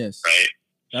 Yes. Right?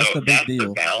 That's the big deal.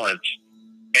 The balance.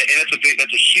 And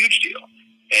that's a huge deal.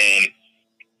 And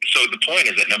so the point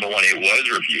is that, number one, it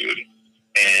was reviewed.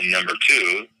 And number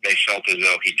two, they felt as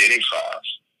though he didn't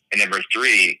cross. And number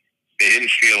three, they didn't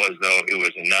feel as though it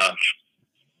was enough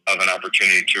of an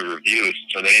opportunity to review.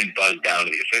 So they didn't buzz down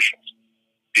to the officials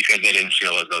because they didn't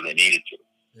feel as though they needed to.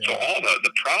 Yeah. So all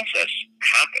the process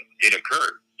happened. It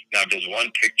occurred. Now, does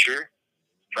one picture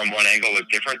from one angle look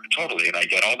different? Totally. And I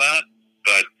get all that.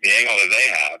 But the angle that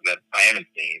they have that I haven't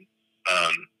seen,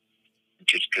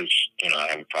 just because, you know, I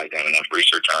haven't probably done enough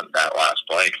research on that last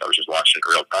play because I was just watching it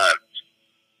in real time.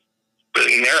 But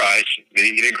in their eyes,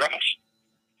 he didn't cross.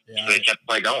 Yeah. So they kept the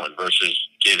play going versus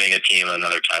giving a team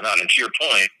another timeout. And to your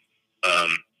point,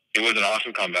 it was an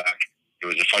awesome comeback. It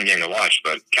was a fun game to watch,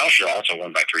 but Cal should also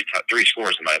won by three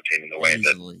scores, in my opinion, the way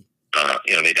that,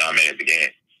 you know, they dominated the game.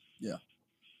 Yeah.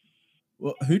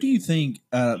 Well, who do you think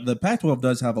the Pac-12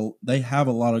 does have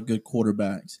a lot of good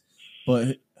quarterbacks,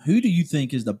 but who do you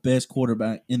think is the best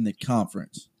quarterback in the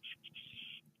conference?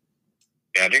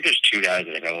 Yeah, I think there's two guys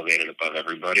that have elevated above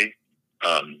everybody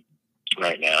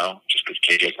right now, just because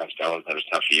KJ Costello's had a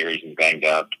tough year. He's been banged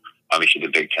up. Obviously, the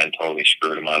Big Ten totally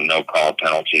screwed him on no call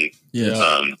penalty.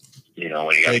 Yeah.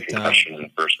 When he got a concussion in the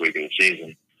first week of the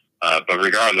season. But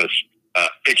regardless,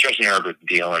 Justin Herbert's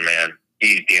dealing, man.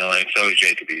 He's dealing. So is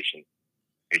Jacob Eason.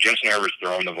 Justin Herbert's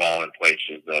throwing the ball in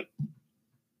places that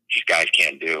these guys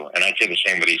can't do. And I'd say the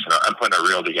same with Eason. I'm putting a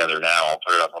reel together now. I'll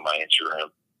put it up on my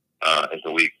Instagram as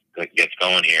the week that gets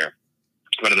going here.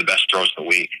 It's one of the best throws of the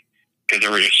week because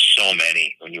there were just so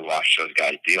many when you watch those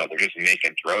guys deal. They're just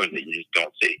making throws that you just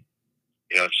don't see.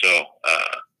 So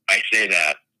I say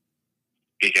that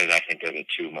because I think they're the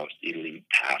two most elite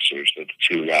passers. They're the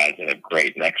two guys that have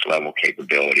great next level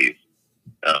capabilities.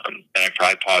 And I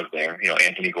probably pause there.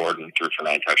 Anthony Gordon threw for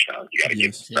 9 touchdowns. You got to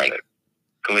give him credit.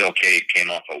 Khalil Tate came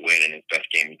off a win in his best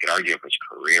game. You could argue of his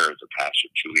career as a passer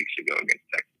 2 weeks ago against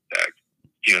Texas Tech.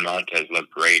 Steven Montez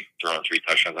looked great, throwing 3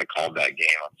 touchdowns. I called that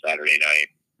game on Saturday night.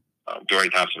 Dory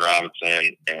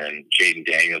Thompson-Robinson and Jaden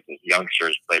Daniels, as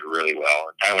youngsters, played really well.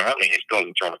 And Tyler Huntley, he still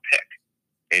hasn't thrown a pick.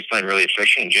 And he's playing really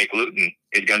efficient. And Jake Luton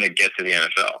is going to get to the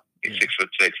NFL. He's 6'6",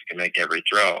 he can make every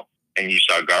throw. And you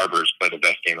saw Garbers play the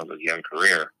best game of his young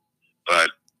career. But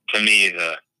to me,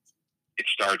 it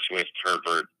starts with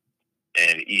Herbert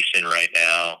and Eason right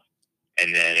now.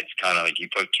 And then it's kind of like you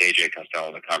put KJ Costello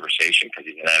in the conversation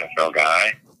because he's an NFL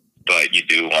guy. But you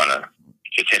do want to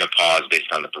just hit a pause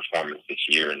based on the performance this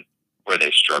year and where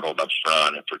they struggled up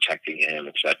front and protecting him,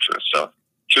 etc. So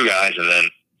 2 guys, and then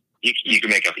you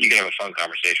can have a fun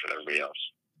conversation with everybody else.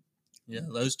 Yeah,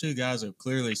 those 2 guys have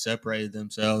clearly separated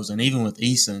themselves, and even with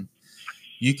Eason,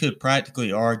 you could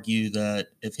practically argue that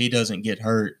if he doesn't get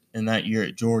hurt in that year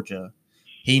at Georgia,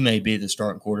 he may be the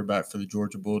starting quarterback for the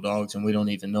Georgia Bulldogs, and we don't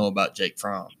even know about Jake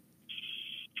Fromm.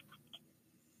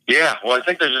 Yeah, well, I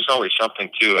think there's just always something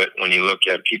to it when you look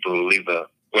at people who leave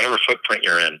whatever footprint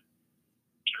you're in,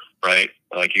 right?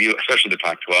 Like especially the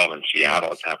Pac-12 in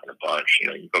Seattle, it's happened a bunch.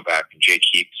 You go back to Jake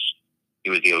Heaps. He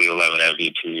was the Elite 11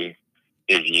 MVP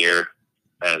his year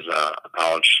as a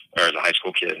college or as a high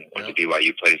school kid. Went to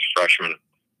BYU, played as a freshman.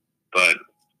 But,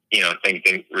 things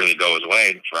didn't really go his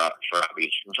way for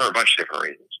a bunch of different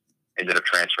reasons. Ended up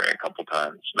transferring a couple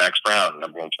times. Max Brown,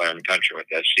 number 1 player in the country with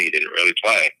SC, didn't really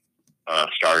play.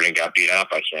 Started and got beat out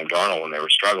by Sam Darnold when they were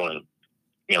struggling.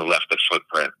 Left the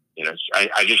footprint.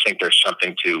 I just think there's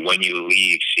something to when you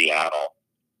leave Seattle,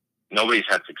 nobody's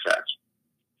had success.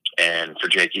 And for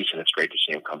Jake Eason, it's great to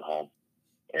see him come home.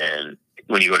 And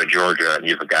when you go to Georgia and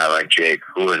you have a guy like Jake,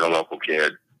 who is a local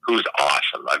kid, who's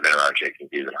awesome. I've been around Jake since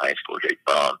he was in high school. Jake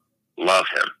Fromm, love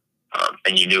him.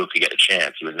 And you knew if you get a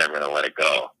chance, he was never going to let it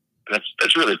go. And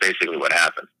that's really basically what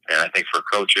happened. And I think for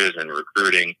coaches and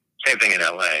recruiting, same thing in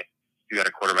LA. You got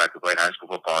a quarterback who played high school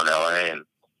football in LA and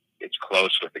it's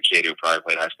close with the kid who probably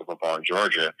played high school football in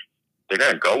Georgia. They're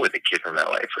going to go with the kid from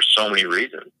LA for so many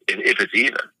reasons, if it's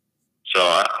even. So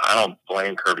I don't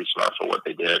blame Kirby Smart for what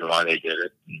they did and why they did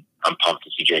it. I'm pumped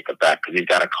to see Jacob back because he's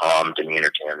got a calm demeanor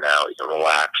to him now. He's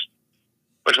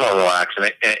much more relaxed.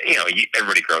 And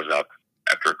everybody grows up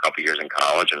after a couple years in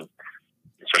college, and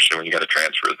especially when you got to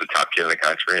transfer as the top kid in the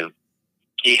country. And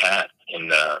he had,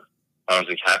 and I was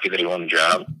happy that he won the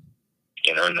job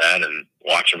and earned that. And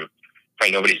watch him.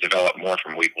 Probably nobody's developed more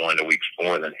from week 1 to week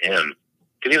 4 than him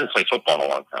because he hasn't played football in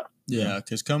a long time. Yeah,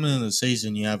 because coming into the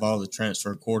season, you have all the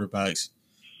transfer quarterbacks.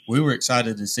 We were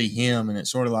excited to see him, and it's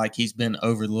sort of like he's been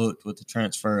overlooked with the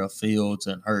transfer of Fields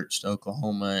and Hurts to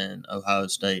Oklahoma and Ohio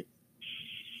State.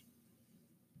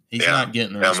 He's not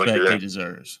getting the respect he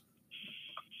deserves.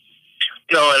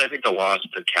 No, and I think the loss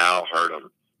to Cal hurt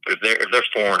him. But if they're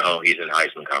 4-0, he's in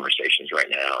Heisman conversations right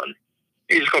now. And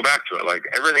you just go back to it. Like,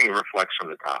 everything reflects from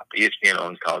the top. ESPN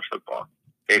owns college football.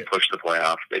 They push the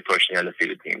playoffs. They push the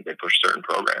undefeated teams. They push certain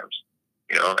programs.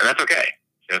 And that's okay.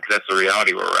 Because that's the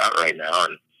reality where we're at right now.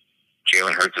 And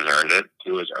Jalen Hurts has earned it.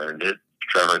 Tua's earned it.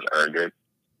 Trevor's earned it.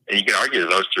 And you can argue that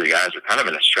those 3 guys are kind of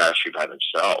in a stratosphere by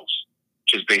themselves,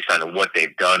 just based on what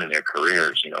they've done in their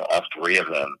careers. All 3 of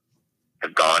them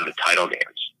have gone to title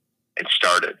games and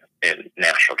started in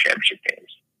national championship games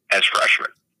as freshmen.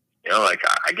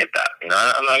 I get that.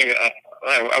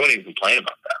 I wouldn't even complain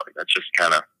about that. That's just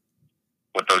kind of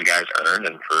what those guys earned.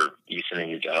 And for Eason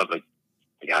and UW,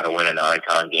 they got to win a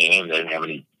non-con game. They didn't have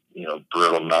any,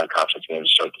 brutal non-conference games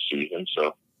to start the season.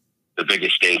 So the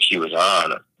biggest stage he was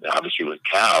on, obviously, was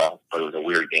Cal, but it was a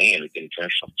weird game. It didn't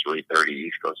finish until 3:30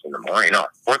 East Coast in the morning. No,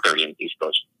 4:30 East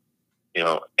Coast,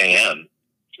 a.m.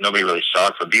 Nobody really saw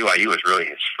it. So BYU was really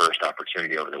his first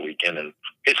opportunity over the weekend, and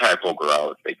his hype will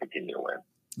grow if they continue to win.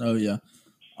 Oh, yeah.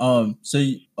 So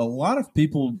a lot of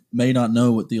people may not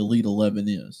know what the Elite 11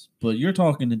 is, but you're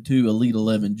talking to two Elite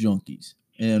 11 junkies,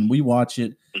 and we watch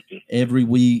it every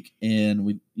week, and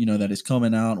we, that is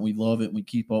coming out, and we love it, and we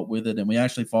keep up with it, and we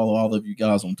actually follow all of you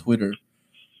guys on Twitter.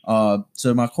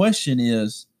 So my question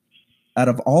is, out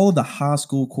of all of the high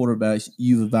school quarterbacks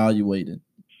you've evaluated,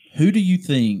 who do you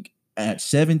think at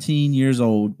 17 years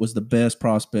old was the best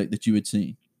prospect that you had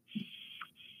seen?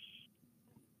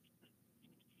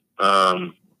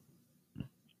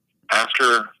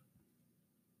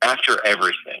 After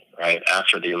everything, right?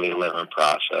 After the Elite 11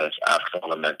 process, after all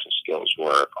the mental skills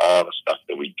work, all the stuff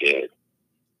that we did,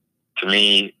 to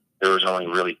me, there was only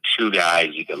really two guys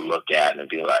you could look at and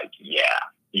be like, yeah,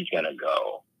 he's going to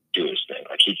go do his thing.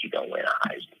 Like, he's going to win a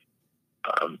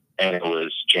Heisman. And it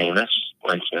was Jameis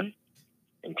Winston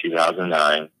in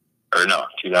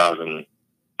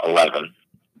 2011.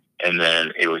 And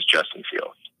then it was Justin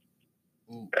Fields.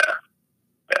 Ooh. Yeah.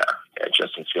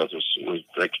 Justin Fields was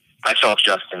like, I felt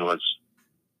Justin was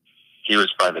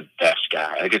probably the best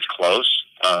guy. I think it's close.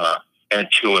 And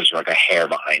Tua was like a hair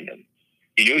behind him.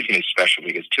 He knew he was going to be special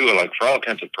because Tua, like, for all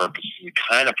intents and purposes, he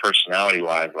kind of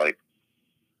personality-wise, like,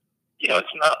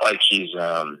 it's not like he's,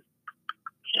 I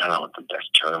don't know what the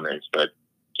best term is, but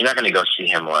you're not going to go see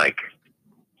him, like,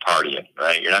 partying,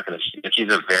 right? You're not going to see, like,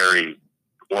 he's a very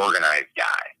organized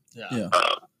guy. Yeah.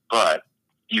 But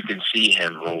you can see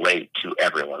him relate to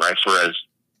everyone, right? Whereas,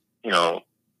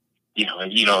 his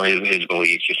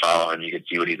beliefs, you follow him, you can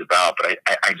see what he's about. But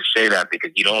I just say that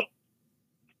because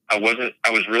I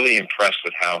was really impressed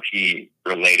with how he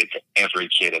related to every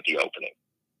kid at the opening,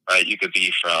 right? You could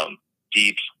be from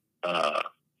deep,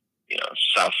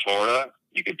 South Florida.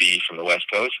 You could be from the West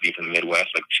Coast, you could be from the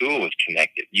Midwest. Like, Tua was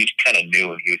connected. You kind of knew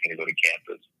when he was going to go to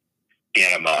campus. He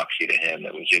had a moxie to him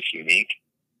that was just unique.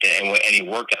 And he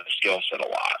worked on the skill set a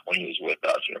lot when he was with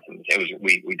us.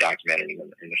 We documented him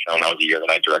in the film. That was the year that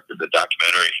I directed the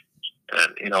documentary.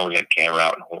 And, we had a camera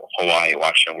out in Hawaii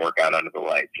watching him work out under the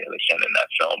lights. They sent in that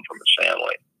film from his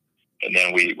family. And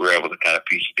then we were able to kind of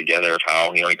piece it together of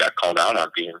how, he got called out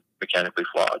on being mechanically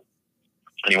flawed.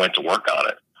 And he went to work on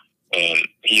it. And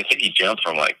I think he jumped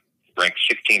from, like, ranked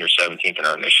 16th or 17th in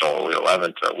our initial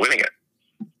 11 to winning it.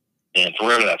 And for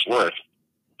whatever that's worth,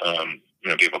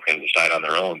 people can decide on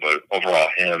their own, but overall,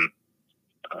 him,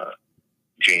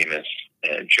 Jameis,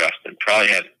 and Justin probably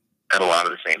had a lot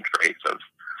of the same traits of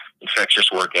infectious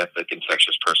work ethic,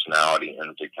 infectious personality, and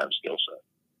a big-time skill set.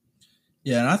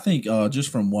 Yeah, and I think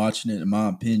just from watching it, in my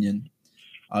opinion,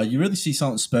 you really see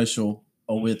something special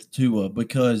with Tua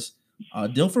because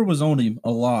Dilfer was on him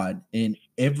a lot, and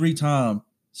every time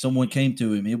someone came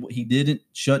to him, he didn't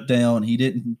shut down, he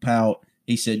didn't pout.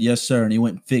 He said, yes, sir, and he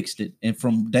went and fixed it. And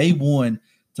from day one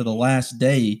to the last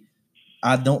day,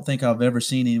 I don't think I've ever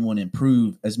seen anyone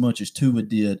improve as much as Tua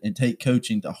did and take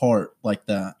coaching to heart like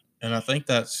that. And I think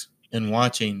that's, in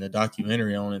watching the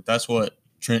documentary on it, that's what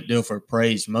Trent Dilfer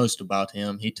praised most about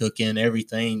him. He took in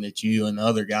everything that you and the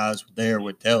other guys there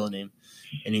were telling him,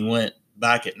 and he went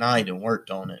back at night and worked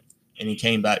on it, and he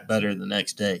came back better the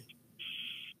next day.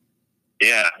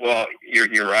 Yeah, well,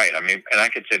 you're right. I mean, and I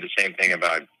could say the same thing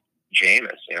about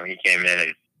Jameis. He came in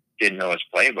and didn't know his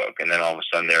playbook, and then all of a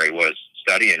sudden there he was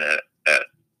studying it at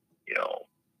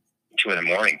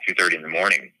 2:30 in the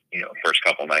morning. First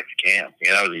couple nights of camp.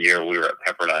 That was a year we were at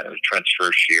Pepperdine. It was Trent's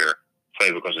first year.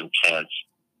 Playbook was intense.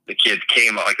 The kids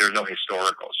came like there was no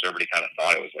historical, so everybody kind of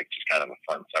thought it was like just kind of a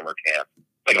fun summer camp,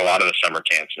 like a lot of the summer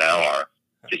camps now are.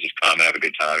 They just come and have a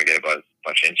good time and get a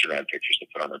bunch of Instagram pictures to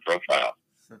put on their profile.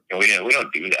 We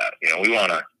don't do that. We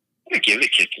want to give the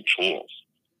kids some tools.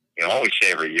 I always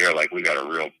say every year, like, we got a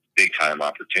real big-time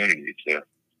opportunity to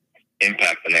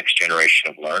impact the next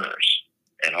generation of learners.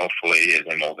 And hopefully, as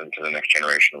they mold into the next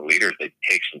generation of leaders, they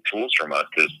take some tools from us.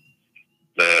 Because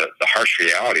the harsh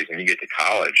realities, when you get to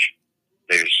college,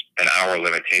 there's an hour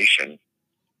limitation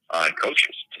on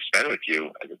coaches to spend with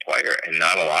you as a player. And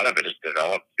not a lot of it is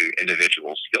developed through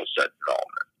individual skill set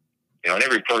development. And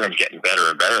every program's getting better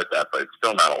and better at that, but it's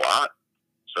still not a lot.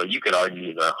 So you could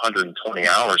argue the 120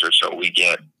 hours or so we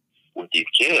get with these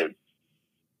kids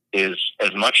is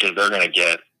as much as they're going to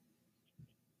get,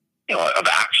 of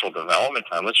actual development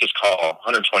time. Let's just call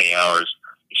 120 hours.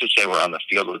 Let's just say we're on the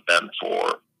field with them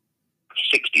for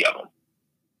 60 of them,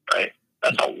 right?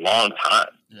 That's a long time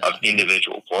of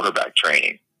individual quarterback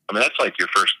training. I mean, that's like your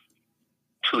first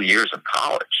 2 years of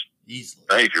college. Easily.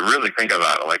 Right? If you really think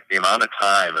about it, like the amount of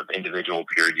time of individual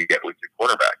period you get with your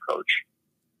quarterback coach,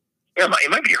 it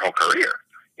might be your whole career.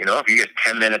 If you get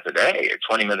 10 minutes a day or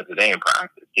 20 minutes a day in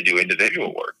practice to do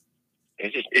individual work,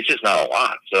 it's just not a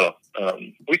lot. So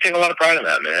we take a lot of pride in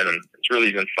that, man. And it's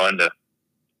really been fun to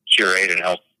curate and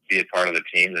help be a part of the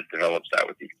team that develops that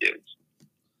with these kids.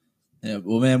 Yeah,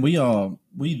 well, man,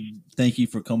 we thank you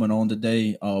for coming on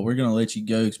today. We're gonna let you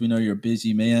go because we know you're a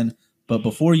busy man. But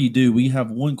before you do, we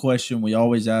have one question we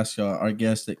always ask our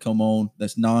guests that come on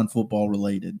that's non-football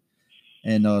related.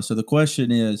 And so the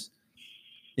question is,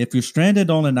 if you're stranded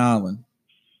on an island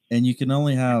and you can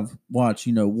only watch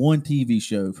one TV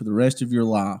show for the rest of your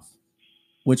life,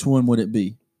 which one would it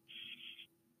be?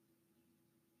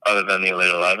 Other than the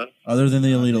Elite 11? Other than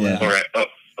the Elite 11.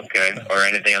 Okay. Or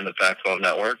anything on the Pac-12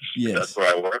 network? Yes. That's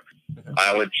where I work.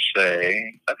 I would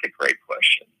say that's a great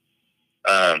question.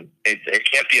 It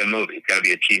can't be a movie. It's got to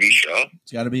be a TV show.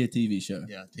 It's got to be a TV show.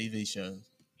 Yeah, TV show.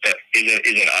 Is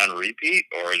it on repeat,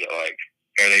 or is it like,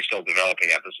 are they still developing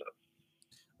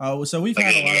episodes? So we've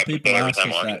had a lot of people ask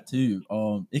us that too.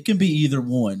 It can be either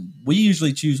one. We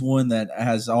usually choose one that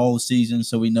has all the seasons,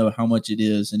 so we know how much it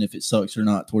is and if it sucks or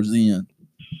not towards the end.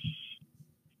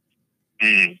 I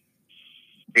mean,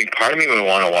 part of me would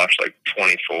want to watch like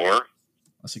 24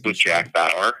 with Jack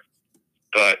Bauer,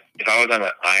 but if I was on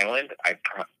an island,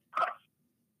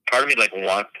 part of me like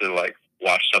wants to like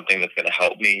watch something that's going to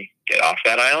help me get off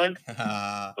that island.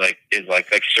 like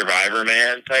Survivor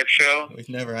Man type show. We've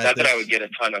never had not that I would get a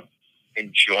ton of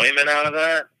enjoyment out of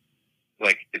that.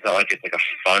 Like, it's not like it's like a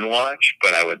fun watch,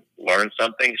 but I would learn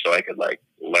something, so I could like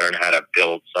learn how to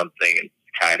build something and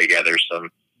tie together some,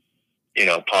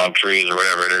 palm trees or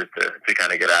whatever it is to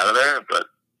kind of get out of there. But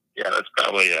yeah, that's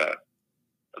probably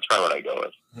what I go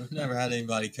with. We've never had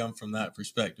anybody come from that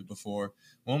perspective before.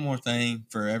 One more thing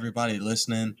for everybody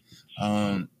listening,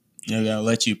 I'll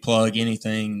let you plug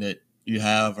anything that you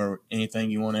have or anything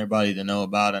you want everybody to know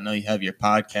about. I know you have your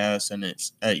podcast, and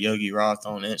it's at Yogi Roth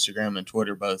on Instagram and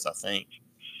Twitter both, I think.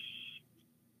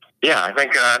 Yeah, I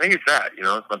think it's that.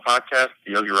 It's my podcast,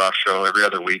 The Yogi Roth Show. Every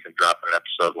other week I'm dropping an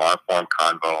episode, long-form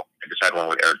convo. I just had one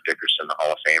with Eric Dickerson, the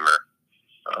Hall of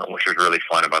Famer, which was really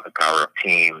fun about the power of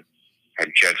team. Had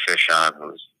Jed Fish on, who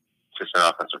was assistant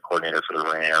offensive coordinator for the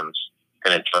Rams,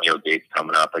 and Antonio Gates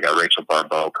coming up. I got Rachel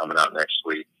Barbeau coming out next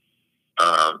week.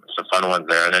 Some fun ones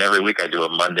there. And then every week I do a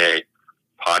Monday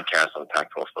podcast on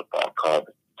Pac-12 football called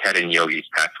Ted and Yogi's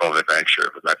Pac-12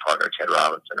 Adventure with my partner, Ted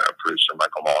Robinson, and our producer,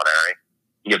 Michael Molinari.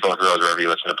 You get both of those wherever you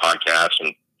listen to podcasts,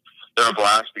 and they're a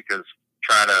blast because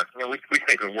we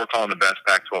think we're calling the best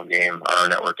Pac-12 game on our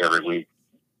network every week,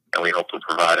 and we hope to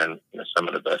provide some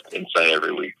of the best insight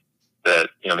every week that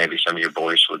maybe some of your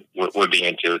boys would be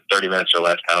into. 30 minutes or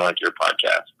less, kind of like your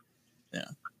podcast. Yeah.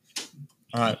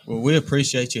 All right. Well, we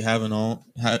appreciate you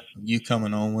you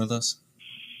coming on with us,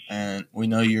 and we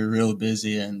know you're real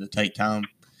busy, and to take time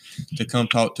to come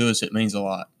talk to us, it means a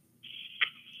lot.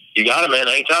 You got it, man.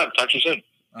 Anytime. Talk to you soon.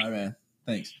 All right, man.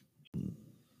 Thanks.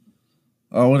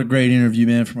 Oh, what a great interview,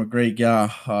 man, from a great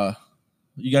guy.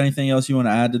 You got anything else you want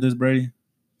to add to this, Brady?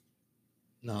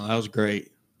 No, that was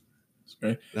great. That's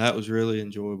great. That was really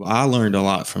enjoyable. I learned a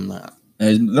lot from that.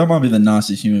 That might be the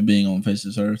nicest human being on the face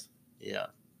of this earth. Yeah.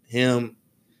 Him,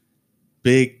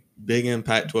 big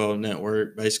Impact 12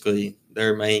 network, basically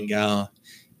their main guy.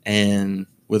 And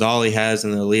with all he has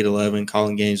in the Elite 11,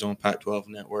 calling games on Pac-12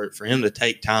 network, for him to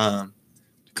take time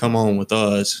to come on with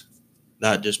us,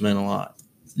 that just meant a lot.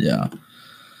 Yeah.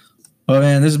 Well,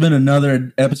 man, this has been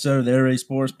another episode of the Air Raid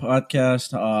Sports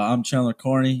Podcast. I'm Chandler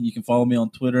Carney. You can follow me on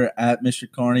Twitter at Mr.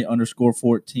 Carney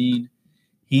 _14.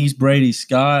 He's Brady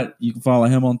Scott. You can follow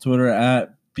him on Twitter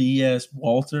at BS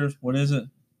Walter. What is it?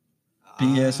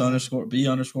 BS _B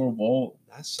 _Walt.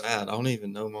 That's sad. I don't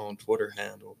even know my own Twitter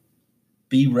handle.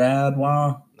 B-Rad,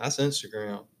 wow. That's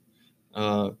Instagram.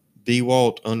 BWalt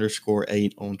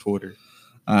 _8 on Twitter.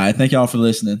 All right. Thank y'all for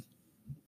listening.